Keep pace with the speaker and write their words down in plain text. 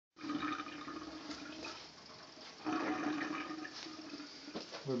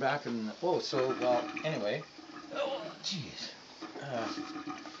we're back in. Oh, so well. Anyway. Oh, jeez.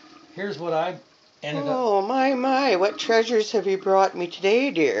 Here's what I ended up. Oh my! What treasures have you brought me today,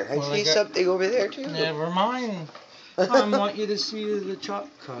 dear? I see something over there too. Never mind. I want you to see the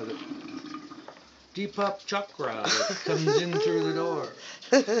chakra, the Deepak chakra that comes in through the door.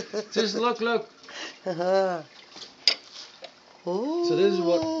 Just look. Oh, so this is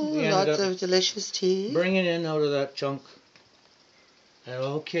what we ended lots up of delicious tea. bringing in out of that chunk. And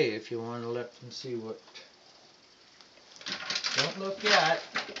okay, if you want to let them see what. Don't look yet.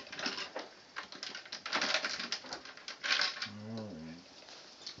 Alright.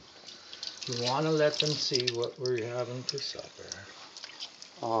 You want to let them see what we're having for supper.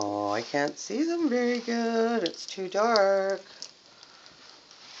 Oh, I can't see them very good. It's too dark.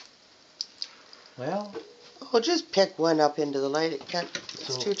 Well, Oh, just pick one up into the light.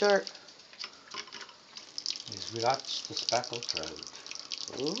 It's too dark. We got the speckled trout.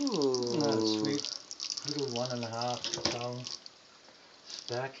 Ooh. That sweet little 1.5 pound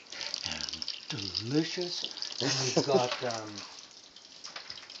speck and delicious. And we've got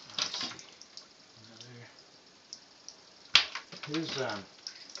let's see,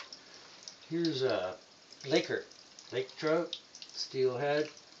 here's lake trout, steelhead.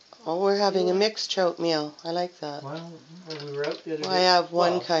 Oh, we're having a mixed trout meal. I like that. Well, we were out the other day. I have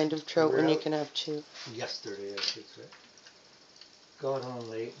one kind of trout when you can have two. Yesterday, I should say. Got home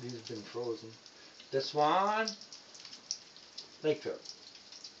late. These have been frozen. This one, lake trout.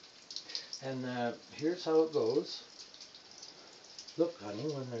 And here's how it goes. Look, honey,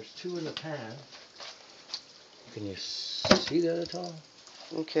 when there's two in the pan, can you see that at all?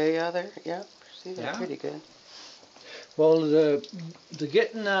 Okay, yeah, see that pretty good. Well, the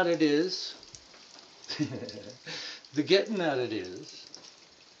getting at it is,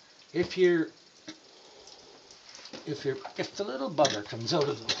 if the little bugger comes out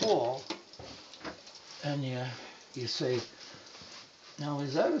of the hole, and you say, now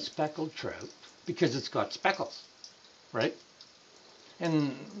is that a speckled trout? Because it's got speckles, right?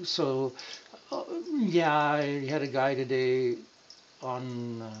 And so, yeah, I had a guy today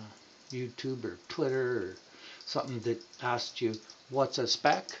on YouTube or Twitter or something that asked you, what's a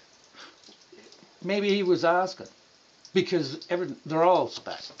speck? Maybe he was asking, because they're all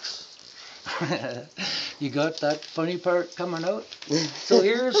specks. You got that funny part coming out? So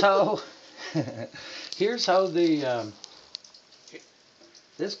here's how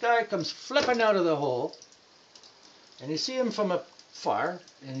this guy comes flipping out of the hole, and you see him from afar,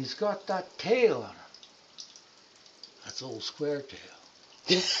 and he's got that tail on him. That's old square tail.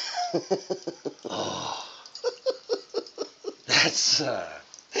 Oh, that's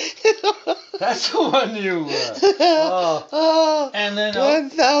the one you. And then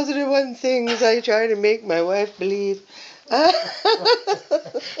 1001 things I try to make my wife believe.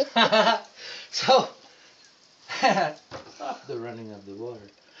 So stop the running of the water.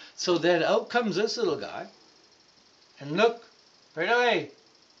 So then out comes this little guy, and look right away.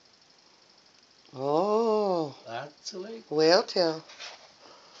 Oh, that's a lake. Whale tail.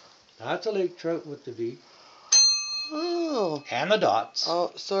 That's a lake trout with the V. Oh. And the dots.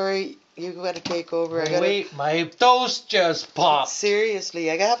 Oh, sorry, you got to take over. Wait, my toast just popped.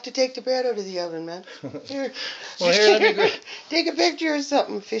 Seriously, I have to take the bread out of the oven, man. Here, well, here, let me take a picture of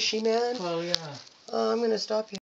something, fishy man. Well, yeah. Oh, I'm gonna stop you.